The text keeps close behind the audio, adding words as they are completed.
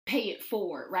pay it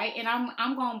forward, right? And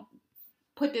I'm gonna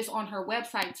put this on her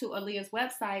website too, Aaliyah's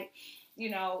website.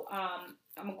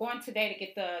 I'm going today to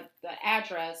get the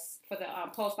address for the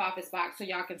post office box so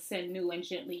y'all can send new and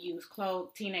gently used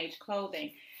teenage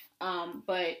clothing.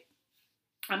 But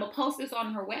I'm gonna post this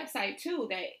on her website too,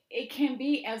 that it can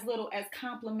be as little as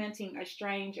complimenting a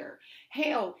stranger.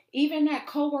 Hell, even that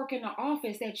coworker in the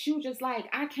office that you just like,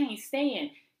 I can't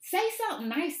stand. Say something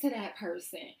nice to that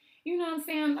person. You know what I'm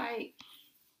saying? Like,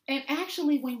 and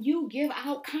actually, when you give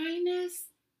out kindness,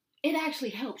 it actually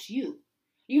helps you.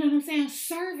 You know what I'm saying?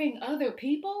 Serving other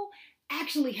people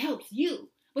actually helps you.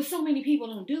 But so many people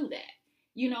don't do that.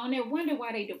 And they wonder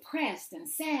why they depressed and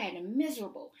sad and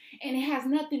miserable. And it has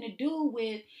nothing to do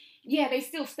with, yeah, they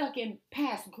still stuck in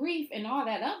past grief and all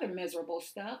that other miserable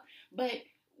stuff. But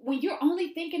when you're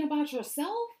only thinking about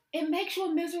yourself, it makes you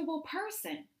a miserable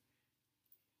person.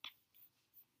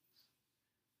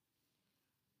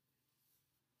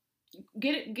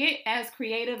 Get as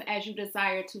creative as you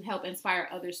desire to help inspire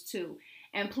others too.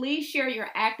 And please share your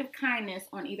act of kindness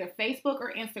on either Facebook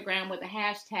or Instagram with the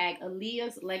hashtag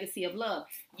Aaliyah's Legacy of Love.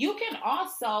 You can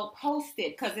also post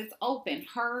it because it's open.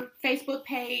 Her Facebook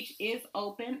page is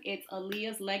open. It's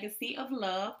Aaliyah's Legacy of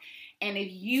Love. And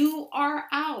if you are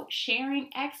out sharing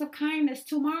acts of kindness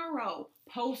tomorrow,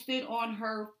 post it on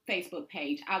her Facebook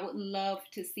page. I would love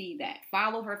to see that.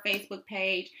 Follow her Facebook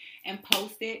page and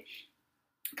post it,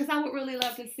 because I would really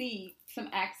love to see some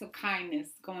acts of kindness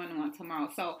going on tomorrow.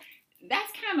 So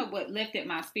that's kind of what lifted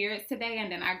my spirits today.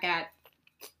 And then I got,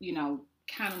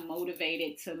 kind of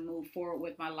motivated to move forward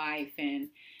with my life. And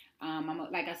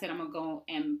like I said, I'm going to go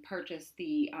and purchase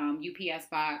the UPS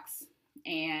box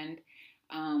and,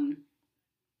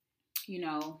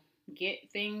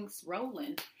 get things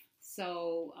rolling.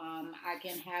 So I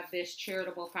can have this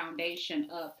charitable foundation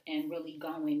up and really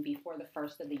going before the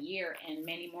first of the year. And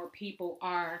many more people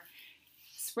are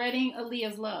spreading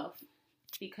Aaliyah's love,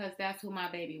 because that's who my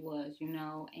baby was,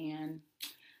 And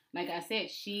like I said,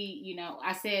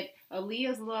 I said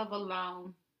Aaliyah's love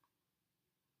alone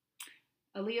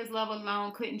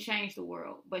couldn't change the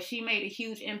world. But she made a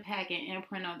huge impact and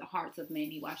imprint on the hearts of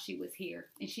many while she was here.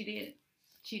 And she did.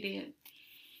 She did.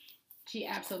 She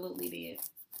absolutely did.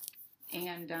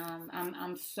 And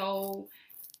I'm so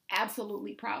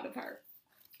absolutely proud of her.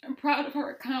 I'm proud of her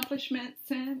accomplishments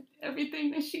and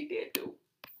everything that she did do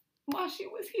while she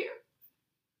was here,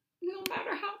 no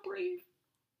matter how brief.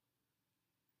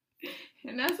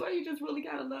 And that's why you just really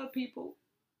gotta love people.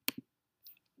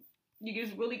 You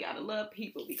just really gotta love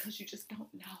people, because you just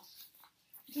don't know.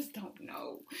 You just don't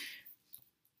know.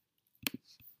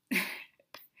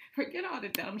 Forget all the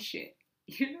dumb shit.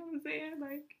 You know what I'm saying?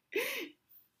 Like,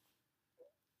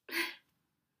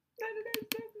 none of that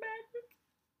stuff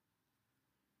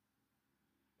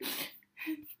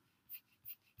matters.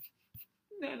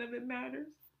 None of it matters.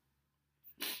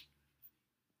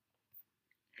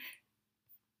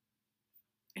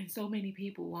 And so many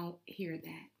people won't hear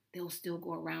that. They'll still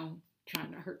go around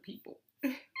trying to hurt people.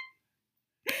 And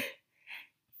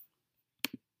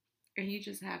you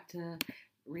just have to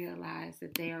realize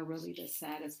that they are really the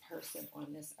saddest person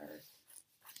on this earth.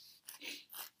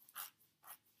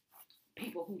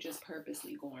 People who just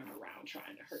purposely going around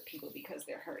trying to hurt people because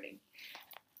they're hurting.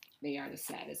 They are the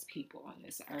saddest people on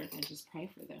this earth, and just pray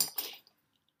for them.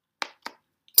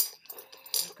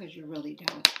 Because you really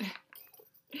don't.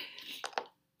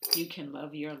 You can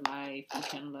love your life, you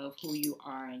can love who you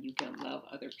are, and you can love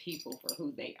other people for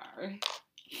who they are.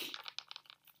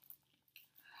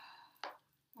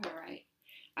 All right.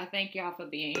 I thank y'all for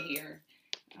being here.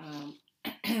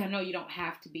 I know you don't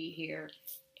have to be here.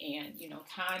 And,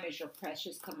 time is your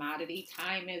precious commodity.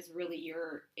 Time is really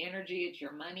your energy. It's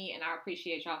your money. And I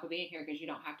appreciate y'all for being here, because you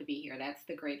don't have to be here. That's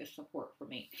the greatest support for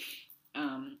me.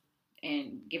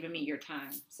 And giving me your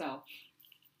time. So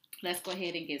let's go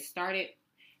ahead and get started.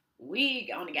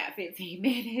 We only got 15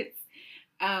 minutes.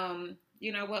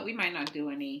 You know what? We might not do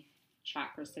any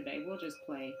chakras today. We'll just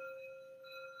play.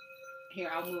 Here,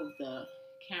 I'll move the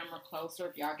camera closer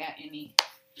if y'all got any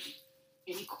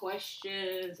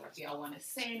questions, or if y'all want to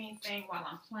say anything while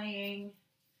I'm playing.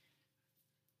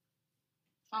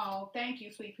 Oh, thank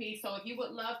you, Sweet Pea. So if you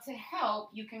would love to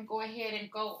help, you can go ahead and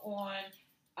go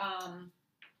on.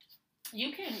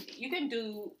 You can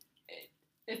do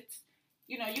it.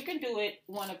 You can do it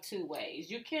one of two ways.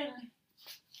 You can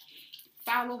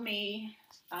follow me.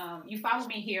 You follow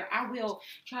me here. I will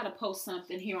try to post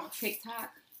something here on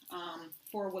TikTok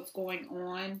for what's going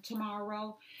on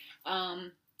tomorrow.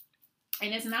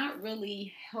 And it's not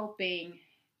really helping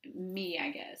me,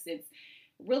 I guess. It's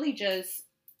really just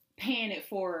paying it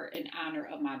for in honor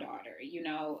of my daughter,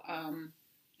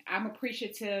 I'm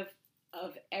appreciative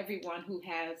of everyone who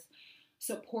has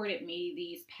supported me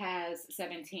these past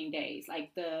 17 days.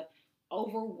 Like the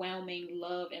overwhelming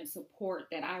love and support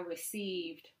that I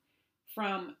received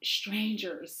from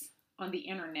strangers on the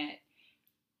internet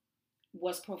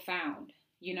was profound.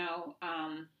 You know,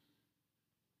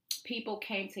 people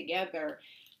came together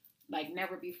like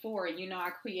never before. And, you know, I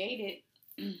created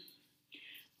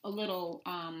a little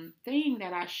thing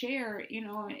that I shared, you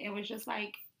know, and it was just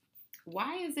like,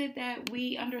 why is it that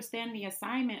we understand the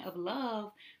assignment of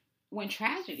love when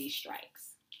tragedy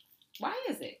strikes? Why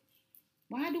is it?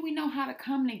 Why do we know how to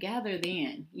come together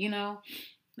then? You know,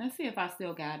 let's see if I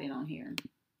still got it on here,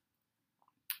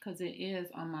 because it is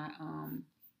on my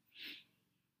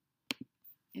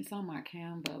it's on my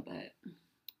Canva, but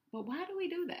why do we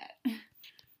do that?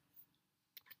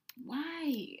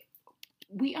 Why?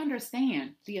 We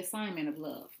understand the assignment of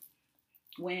love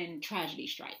when tragedy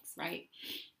strikes, right?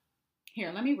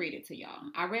 Here, let me read it to y'all.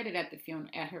 I read it at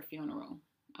her funeral.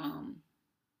 I'm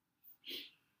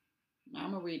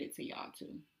gonna read it to y'all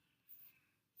too.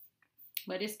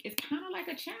 But it's kind of like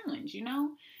a challenge, you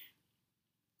know.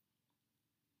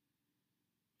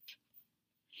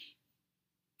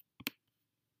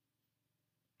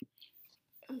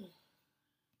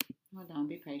 Hold on,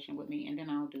 be patient with me, and then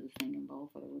I'll do the singing bowl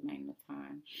for the remainder of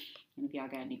time. And if y'all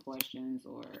got any questions,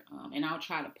 or and I'll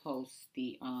try to post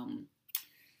the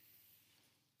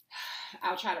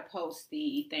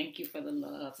thank you for the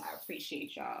loves. I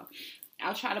appreciate y'all.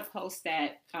 I'll try to post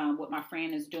that what my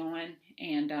friend is doing,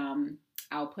 and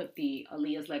I'll put the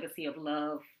Aaliyah's Legacy of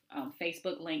Love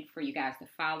Facebook link for you guys to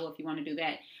follow if you want to do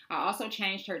that. I also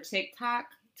changed her TikTok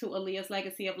to Aaliyah's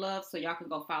Legacy of Love, so y'all can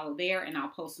go follow there, and I'll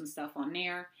post some stuff on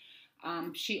there.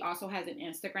 She also has an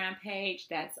Instagram page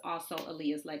that's also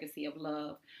Aaliyah's Legacy of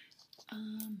Love.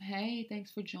 Hey,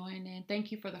 thanks for joining.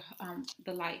 Thank you for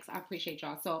the likes. I appreciate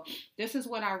y'all. So this is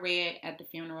what I read at the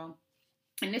funeral,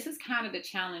 and this is kind of the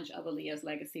challenge of Aaliyah's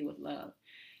Legacy with Love.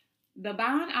 The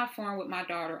bond I formed with my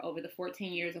daughter over the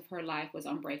 14 years of her life was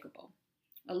unbreakable.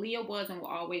 Aaliyah was and will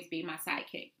always be my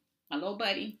sidekick, my little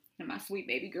buddy, and my sweet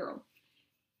baby girl.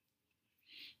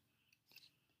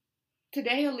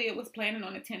 Today, Aaliyah was planning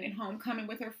on attending homecoming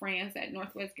with her friends at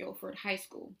Northwest Guilford High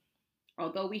School,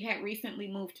 although we had recently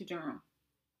moved to Durham.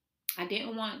 I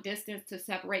didn't want distance to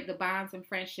separate the bonds and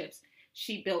friendships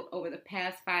she built over the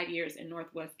past 5 years in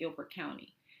Northwest Guilford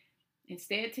County.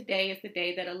 Instead, today is the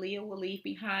day that Aaliyah will leave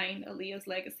behind Aaliyah's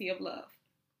Legacy of Love,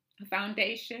 a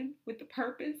foundation with the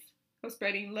purpose of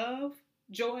spreading love,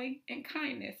 joy, and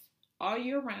kindness all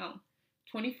year round,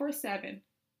 24/7,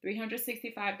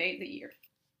 365 days a year.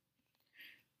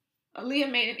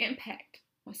 Aaliyah made an impact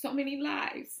on so many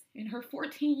lives in her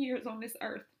 14 years on this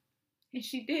earth, and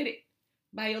she did it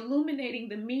by illuminating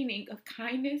the meaning of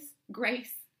kindness,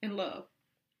 grace, and love.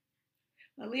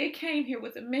 Aaliyah came here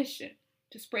with a mission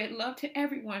to spread love to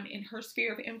everyone in her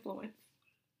sphere of influence.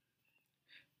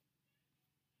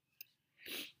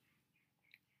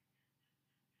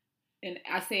 And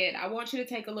I said, I want you to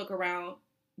take a look around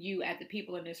you at the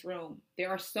people in this room. There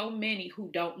are so many who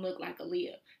don't look like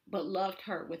Aaliyah, but loved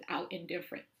her without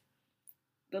indifference.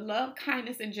 The love,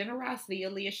 kindness, and generosity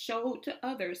Aaliyah showed to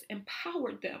others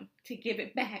empowered them to give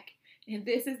it back. And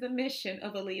this is the mission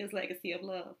of Aaliyah's Legacy of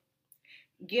Love.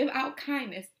 Give out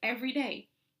kindness every day,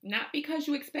 not because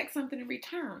you expect something in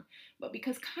return, but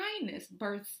because kindness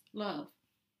births love.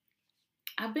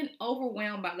 I've been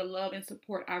overwhelmed by the love and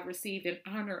support I've received in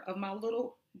honor of my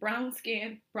little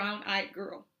brown-skinned, brown-eyed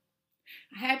girl.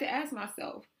 I had to ask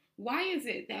myself, why is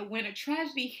it that when a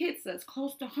tragedy hits us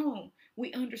close to home,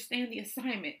 we understand the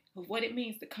assignment of what it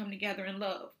means to come together in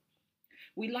love?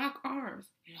 We lock arms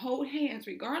and hold hands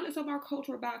regardless of our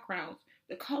cultural backgrounds,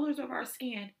 the colors of our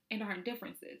skin, and our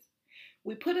indifferences.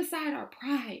 We put aside our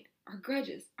pride, our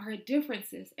grudges, our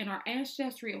indifferences, and our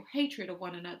ancestral hatred of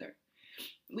one another.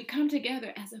 We come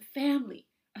together as a family,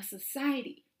 a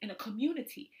society, and a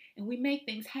community, and we make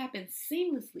things happen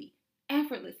seamlessly,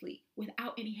 effortlessly,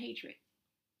 without any hatred.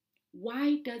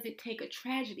 Why does it take a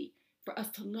tragedy for us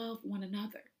to love one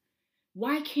another?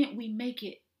 Why can't we make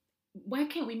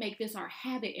this our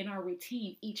habit and our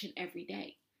routine each and every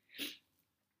day?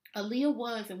 Aaliyah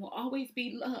was and will always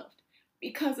be loved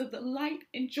because of the light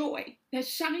and joy that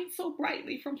shines so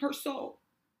brightly from her soul.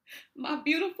 My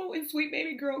beautiful and sweet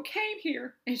baby girl came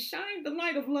here and shined the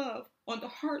light of love on the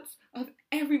hearts of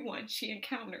everyone she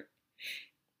encountered.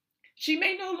 She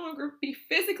may no longer be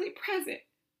physically present,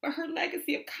 but her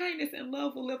legacy of kindness and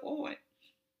love will live on.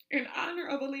 In honor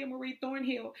of Aaliyah Marie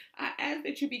Thornhill, I ask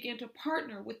that you begin to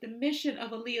partner with the mission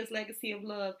of Aaliyah's Legacy of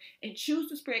Love and choose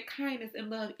to spread kindness and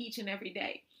love each and every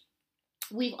day.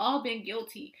 We've all been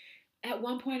guilty at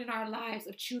one point in our lives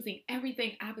of choosing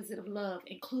everything opposite of love,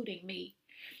 including me.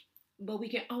 But we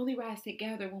can only rise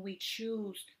together when we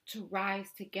choose to rise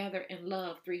together in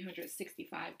love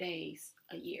 365 days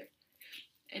a year.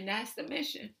 And that's the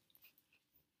mission.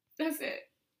 That's it.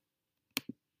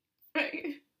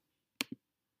 Right?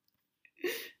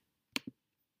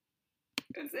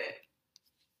 That's it.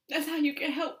 That's how you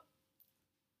can help.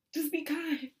 Just be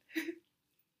kind.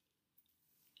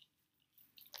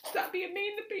 Stop being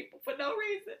mean to people for no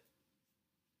reason.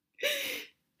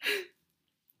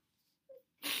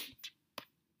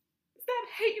 Stop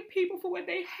hating people for what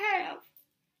they have.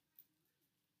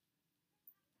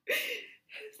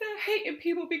 Stop hating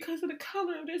people because of the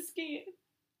color of their skin.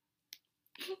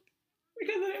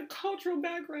 Because of their cultural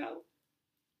background.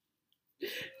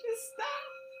 Just stop.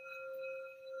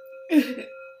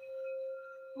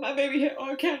 My baby had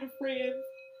all kind of friends.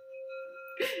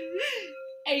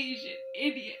 Asian,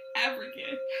 Indian,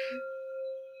 African.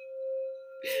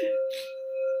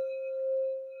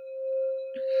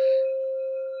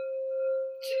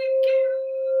 She didn't care.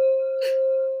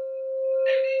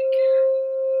 They didn't care.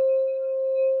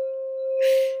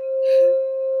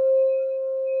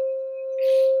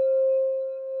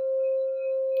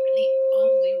 The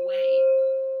only way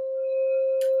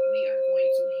we are going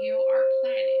to heal our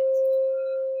planet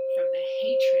from the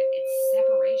hatred and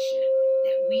separation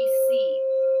that we see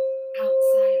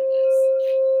outside of us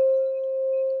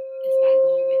is by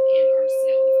going within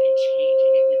ourselves and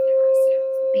changing it within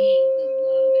ourselves, being the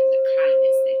love and the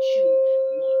kindness that you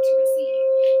want to receive.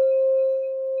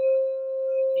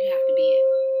 You have to be it.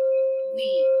 We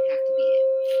have to be it.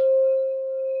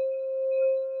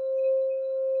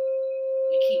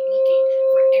 We keep looking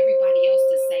for everybody else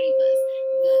to save us.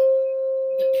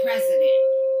 The president,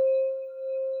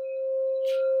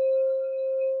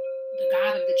 the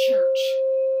God of the church.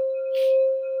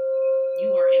 You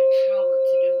are empowered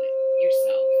to do it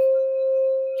yourself.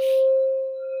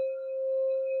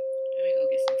 Let me go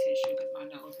get some tissue because my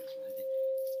nose is running.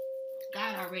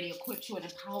 God already equipped you and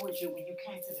empowered you when you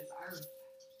came to this earth.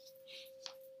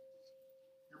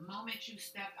 The moment you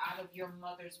stepped out of your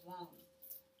mother's womb,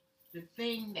 the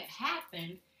thing that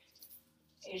happened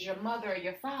is your mother or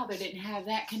your father didn't have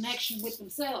that connection with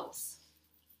themselves.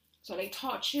 So they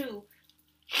taught you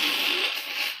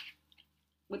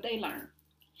what they learned.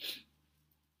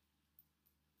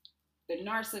 The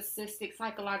narcissistic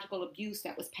psychological abuse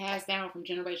that was passed down from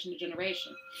generation to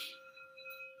generation.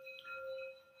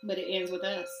 But it ends with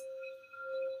us.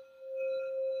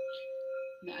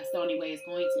 That's the only way it's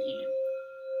going to end.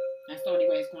 That's the only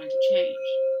way it's going to change.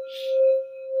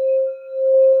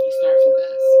 It starts with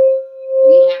us.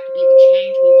 We have to be the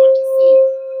change we want to see.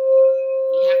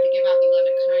 You have to give out the love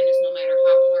and kindness no matter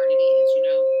how hard it is, you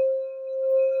know.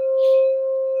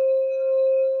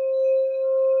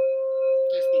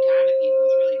 Just be kind to people.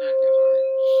 It's really not that hard.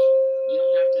 You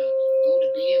don't have to go to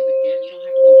bed with them. You don't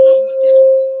have to go home with them.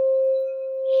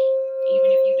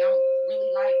 Even if you don't really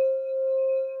like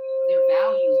their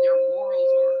values, their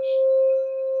morals, or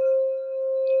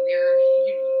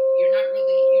you're not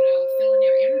really, feeling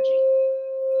their energy.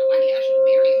 Nobody asked you to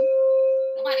marry them.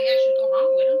 Nobody asked you to go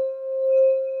home with them.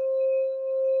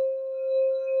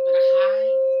 But a high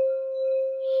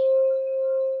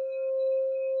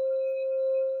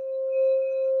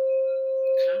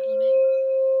compliment,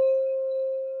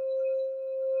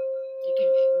 it can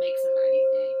make somebody's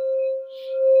day.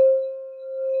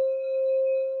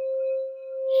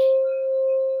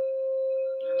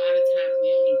 A lot of times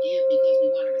we only give because we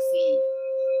want to receive.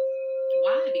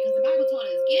 Why? Because the Bible told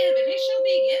us give and it shall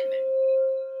be given.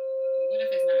 But what if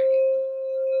it's not given?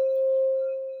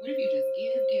 What if you just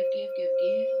give and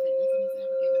nothing is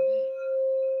ever given back?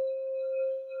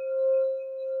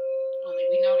 Only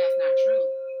we know that's not true.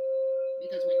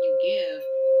 Because when you give,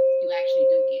 you actually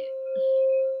do get.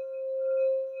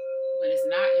 But it's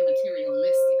not in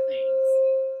materialistic things.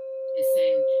 It's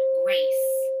in grace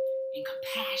and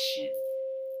compassion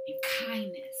and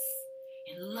kindness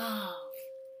and love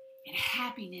and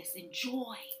happiness and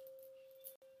joy.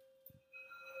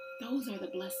 Those are the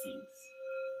blessings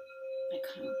that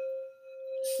come.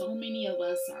 So many of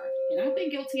us are, and I've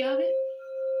been guilty of it.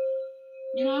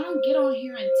 I don't get on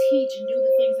here and teach and do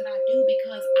the things that I do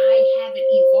because I haven't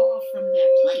evolved from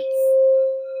that place.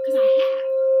 Because I have.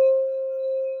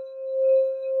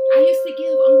 I used to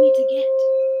give only to get.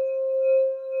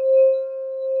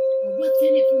 Or what's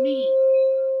in it for me?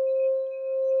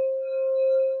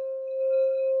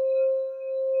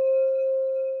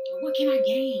 Or what can I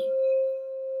gain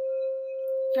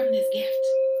from this gift?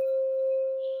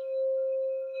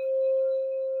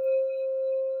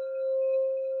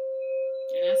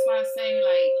 And that's why I say,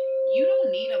 you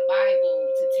don't need a Bible.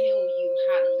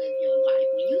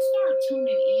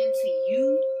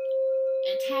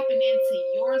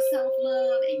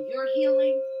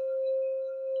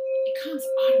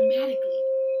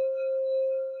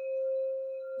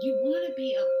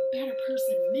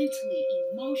 mentally,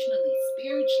 emotionally,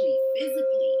 spiritually,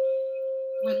 physically,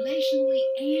 relationally,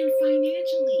 and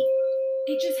financially.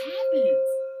 It just happens.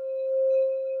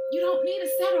 You don't need a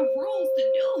set of rules to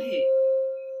do it.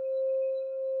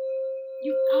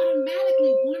 You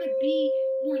automatically want to be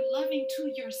more loving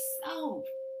to yourself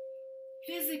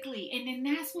physically, and then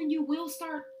that's when you will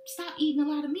stop eating a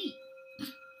lot of meat.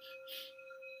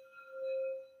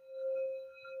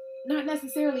 Not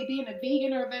necessarily being a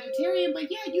vegan or a vegetarian, but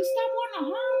yeah, you stop wanting to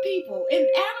harm people and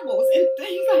animals and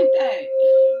things like that.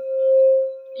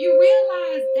 You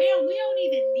realize, damn, we don't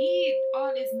even need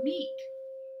all this meat.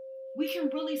 We can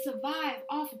really survive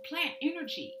off of plant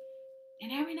energy.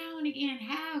 And every now and again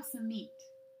have some meat.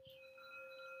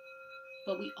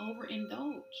 But we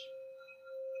overindulge.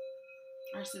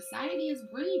 Our society is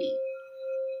greedy.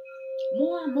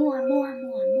 More.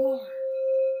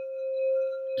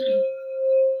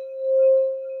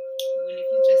 When if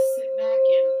you just sit back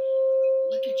and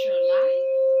look at your life,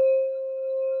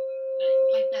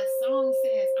 like that song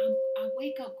says, I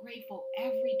wake up grateful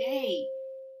every day.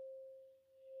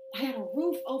 I got a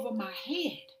roof over my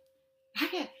head. I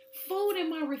got food in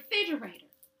my refrigerator.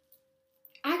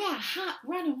 I got hot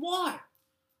running water.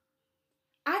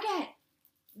 I got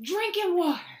drinking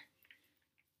water.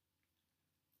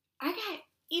 I got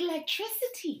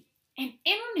electricity and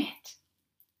internet.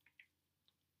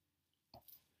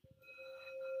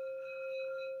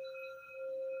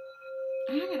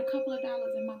 I got a couple of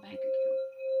dollars in my bank account.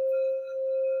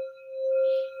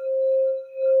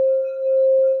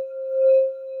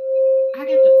 I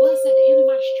got the bus at the end of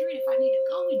my street if I need to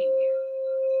go anywhere.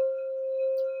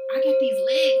 I got these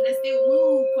legs that still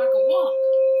move so I can walk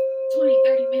 20,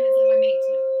 30 minutes if I need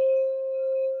to.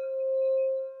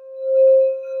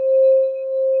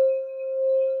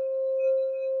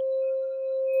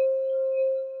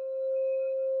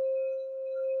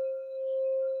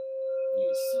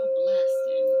 You're so blessed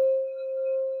and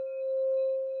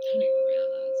don't even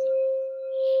realize it.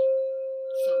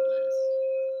 So blessed.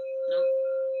 Nope.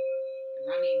 If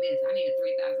I need this, I need a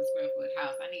 3,000 square foot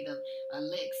house. I need a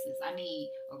Lexus. I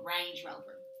need a Range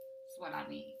Rover. That's what I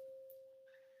need.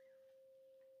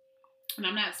 And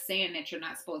I'm not saying that you're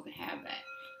not supposed to have that.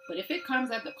 But if it comes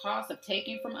at the cost of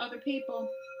taking from other people,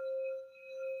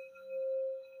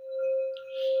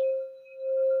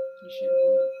 you should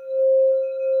avoid.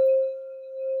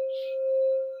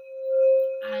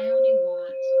 I only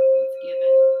want what's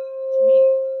given to me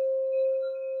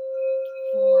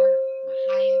for my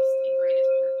highest and greatest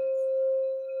purpose.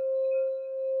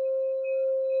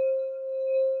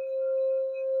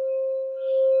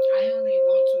 I only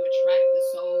want to attract the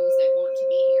souls that want to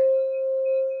be here.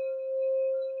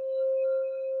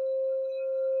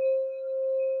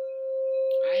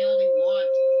 I only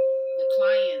want the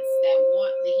clients that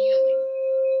want the healing,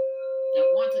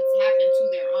 that want to tap into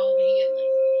their own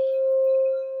healing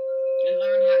and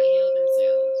learn how to heal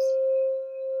themselves.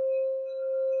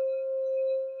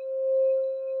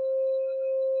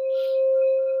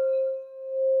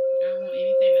 I don't want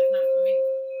anything that's not for me.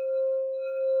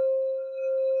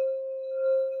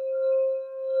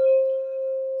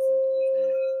 Simple as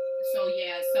that. So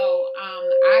yeah,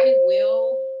 I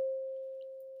will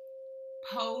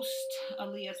post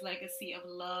Aaliyah's Legacy of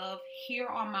Love here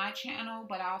on my channel,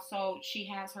 but also she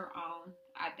has her own.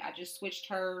 I just switched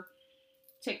her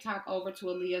TikTok over to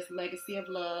Aaliyah's Legacy of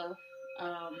Love,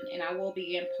 and I will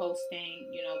begin posting,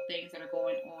 things that are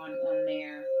going on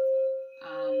there.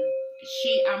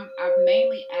 I'm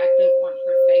mainly active on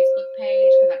her Facebook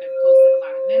page because I've been posting a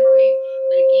lot of memories.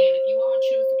 But again, if you all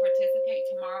choose to participate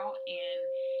tomorrow in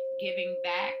giving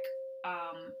back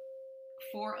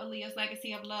for Aaliyah's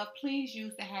Legacy of Love, please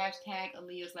use the hashtag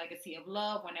Aaliyah's Legacy of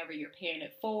Love whenever you're paying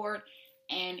it forward.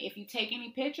 And if you take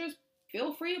any pictures,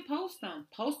 feel free to post them.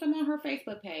 Post them on her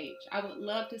Facebook page. I would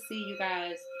love to see you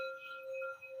guys,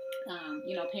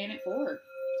 paying it forward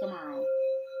tomorrow.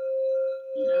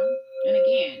 And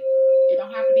again, it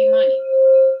don't have to be money.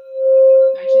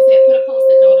 Like she said, put a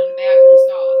post-it note on the bathroom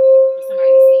stall for somebody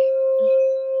to see it.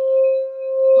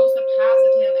 Post a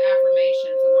positive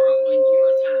affirmation tomorrow on your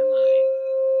timeline.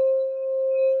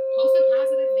 Post a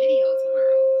positive video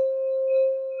tomorrow.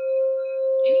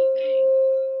 Anything.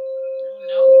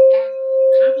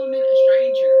 Compliment a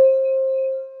stranger.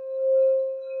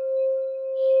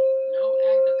 No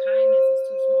act of kindness is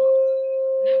too small.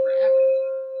 Never, ever.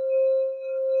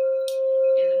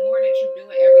 And the more that you do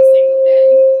it every single day,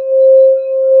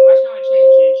 watch how it changes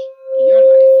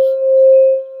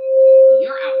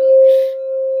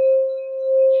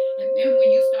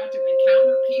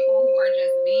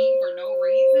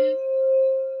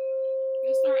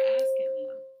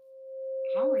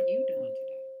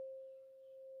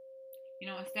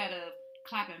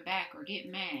clapping back or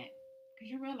getting mad. Because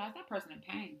you realize that person in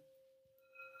pain.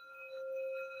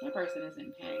 That person is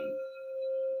in pain.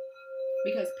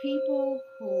 Because people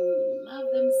who love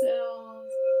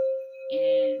themselves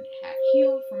and have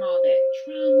healed from all that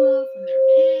trauma from their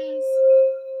past,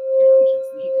 you don't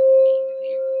just need to be mean to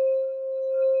people.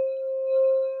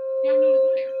 You have no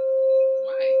desire.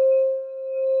 Why?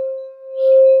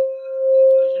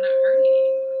 Because you're not hurting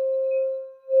anymore.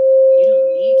 You don't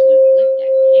need to inflict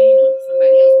that pain onto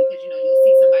somebody else because, you'll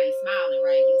see somebody smiling,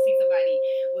 right? You'll see somebody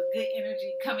with good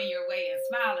energy coming your way and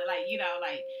smiling.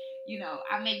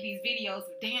 I make these videos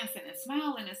of dancing and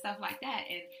smiling and stuff like that.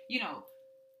 And,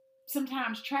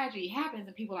 sometimes tragedy happens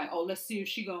and people are like, oh, let's see if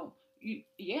she gon'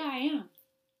 yeah, I am.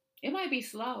 It might be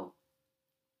slow,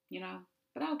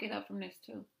 but I'll get up from this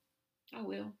too. I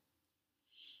will.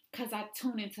 Because I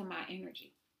tune into my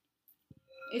energy.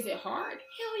 Is it hard?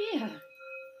 Hell yeah.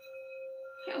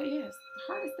 Hell yes.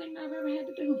 The hardest thing I've ever had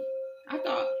to do. I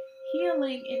thought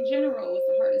healing in general was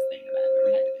the hardest thing that I've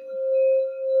ever had to do.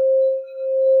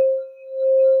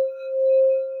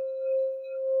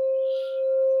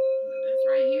 But this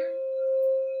right here.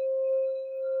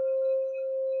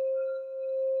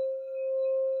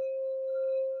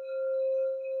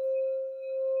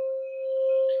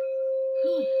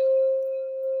 Whew.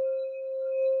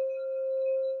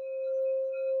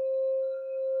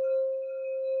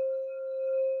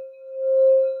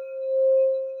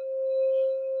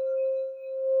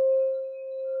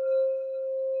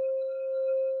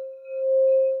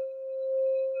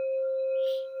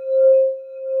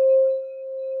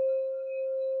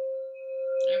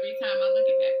 Every time I look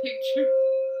at that picture,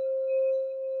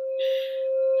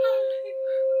 I'm like,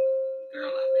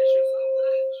 girl, I miss you so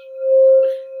much.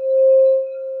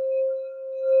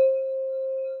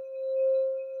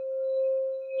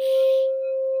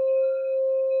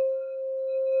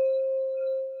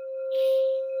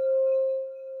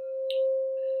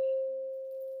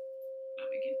 I'm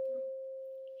gonna get through.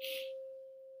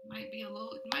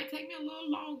 It might take me a little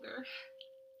longer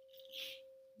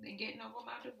than getting over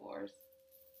my divorce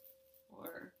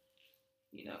or,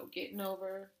 getting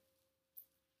over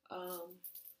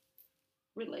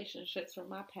relationships from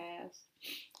my past.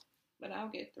 But I'll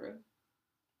get through.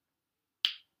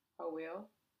 I will.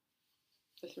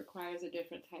 This requires a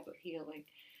different type of healing.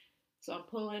 So I'm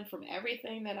pulling from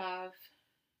everything that I've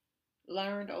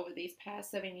learned over these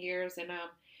past 7 years and I'm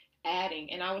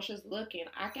adding. And I was just looking.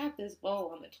 I got this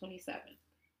bowl on the 27th.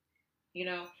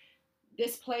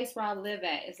 This place where I live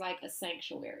at is like a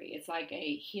sanctuary. It's like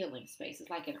a healing space. It's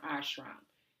like an ashram.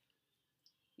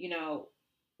 You know,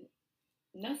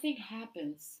 Nothing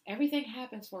happens. Everything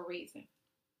happens for a reason.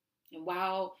 And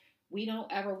while we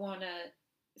don't ever want to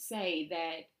say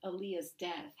that Aaliyah's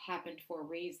death happened for a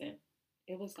reason,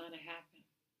 it was going to happen.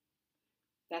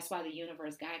 That's why the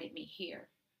universe guided me here.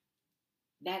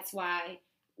 That's why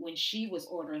when she was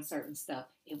ordering certain stuff,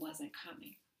 it wasn't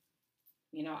coming.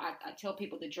 I tell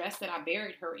people the dress that I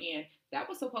buried her in, that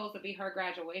was supposed to be her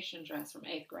graduation dress from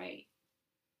 8th grade.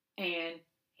 And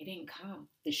it didn't come.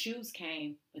 The shoes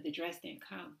came, but the dress didn't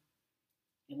come.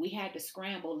 And we had to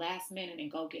scramble last minute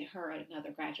and go get her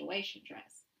another graduation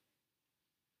dress.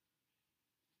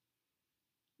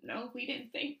 No, we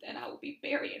didn't think that I would be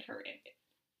burying her in it.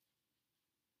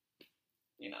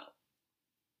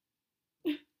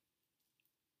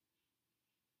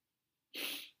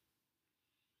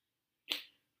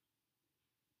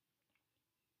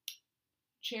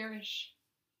 Cherish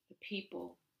the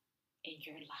people in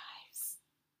your lives.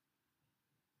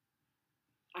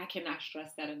 I cannot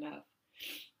stress that enough.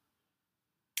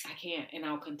 I can't, and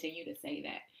I'll continue to say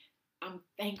that. I'm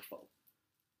thankful.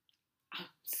 I'm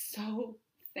so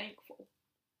thankful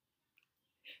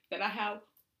that I have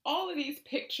all of these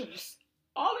pictures,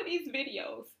 all of these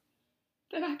videos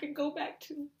that I can go back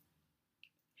to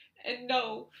and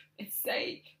know and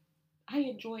say, I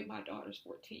enjoyed my daughter's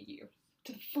 14 years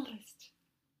to the fullest.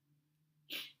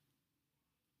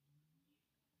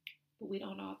 But we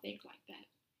don't all think like that.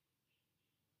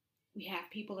 We have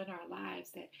people in our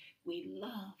lives that we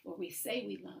love or we say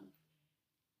we love.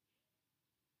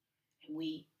 And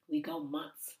we go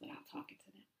months without talking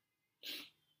to them.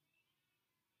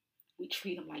 We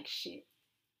treat them like shit.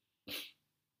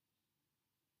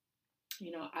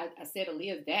 I said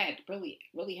Aaliyah's dad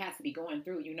really has to be going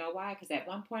through. You know why? Because at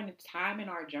one point in time in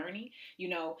our journey,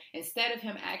 instead of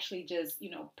him actually just,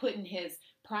 putting his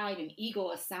pride and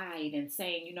ego aside and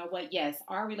saying, you know what, yes,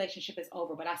 our relationship is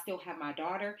over, but I still have my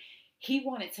daughter, he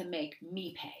wanted to make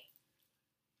me pay.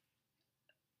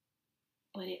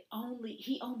 But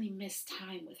he only missed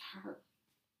time with her.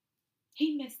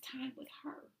 He missed time with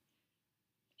her.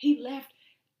 He left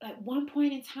at one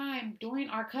point in time during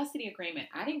our custody agreement,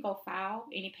 I didn't go file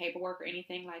any paperwork or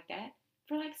anything like that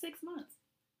for like 6 months.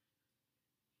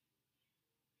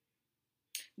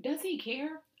 Does he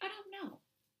care? I don't know.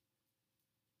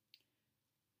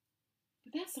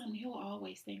 But that's something he'll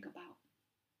always think about.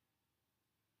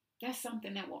 That's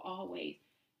something that will always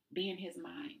be in his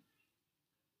mind.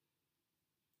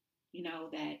 You know,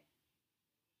 that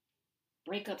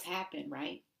breakups happen,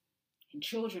 right? And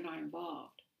children are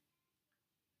involved.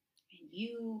 And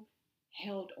you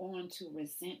held on to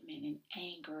resentment and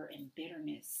anger and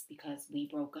bitterness because we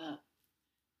broke up.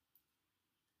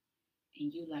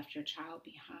 And you left your child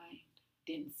behind,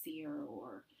 didn't see her,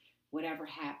 or whatever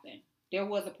happened. There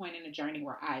was a point in the journey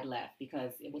where I left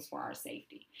because it was for our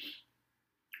safety.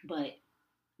 But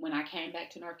when I came back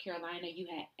to North Carolina, you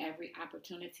had every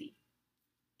opportunity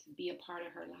to be a part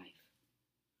of her life.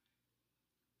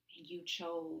 And you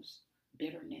chose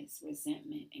bitterness,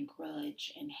 resentment, and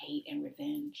grudge, and hate, and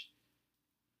revenge.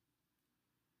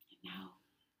 And now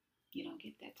you don't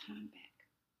get that time back.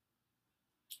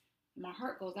 And my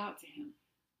heart goes out to him.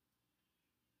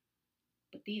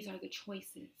 But these are the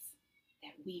choices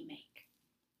that we make.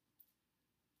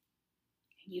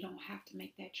 And you don't have to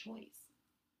make that choice.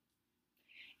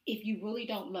 If you really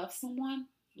don't love someone,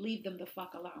 leave them the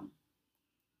fuck alone.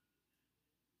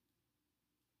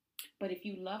 But if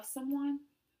you love someone,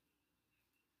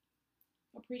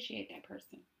 appreciate that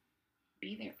person.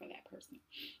 Be there for that person.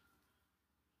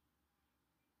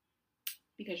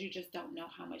 Because you just don't know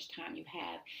how much time you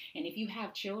have. And if you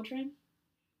have children,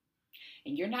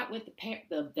 and you're not with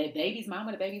the baby's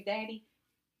mama, the baby's daddy,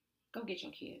 go get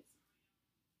your kids.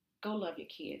 Go love your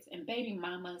kids. And baby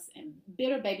mamas and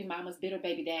bitter baby mamas, bitter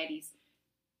baby daddies,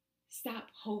 stop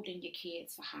holding your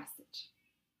kids for hostage.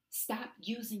 Stop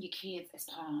using your kids as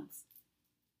pawns.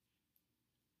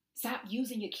 Stop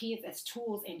using your kids as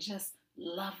tools and just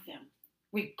love them,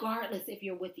 regardless if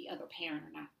you're with the other parent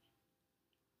or not.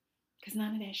 Because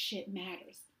none of that shit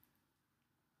matters.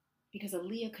 Because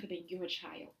Aaliyah could have been your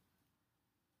child.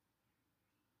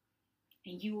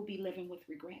 And you will be living with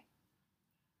regret.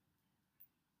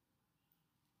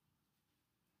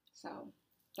 So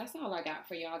that's all I got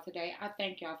for y'all today. I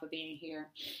thank y'all for being here.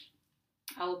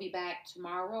 I will be back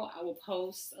tomorrow. I will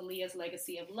post Aaliyah's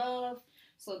Legacy of Love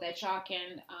so that y'all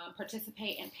can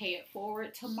participate and pay it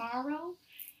forward tomorrow.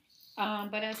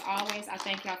 But as always, I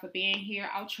thank y'all for being here.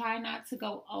 I'll try not to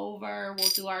go over. We'll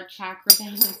do our chakra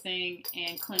balancing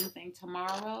and cleansing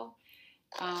tomorrow.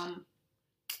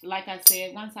 Like I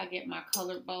said, once I get my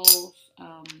colored bowls,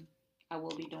 I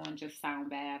will be doing just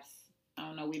sound baths. I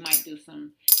don't know, we might do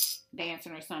some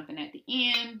dancing or something at the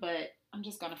end, but I'm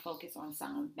just going to focus on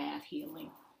sound bath healing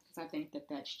because I think that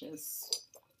that's just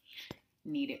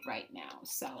needed right now.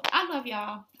 So I love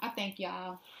y'all. I thank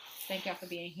y'all. Thank y'all for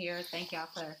being here. Thank y'all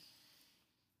for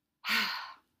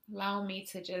allowing me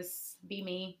to just be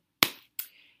me.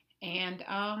 And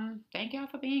thank y'all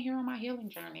for being here on my healing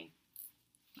journey.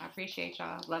 I appreciate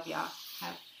y'all. Love y'all.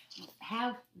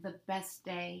 Have the best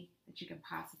day that you can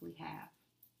possibly have.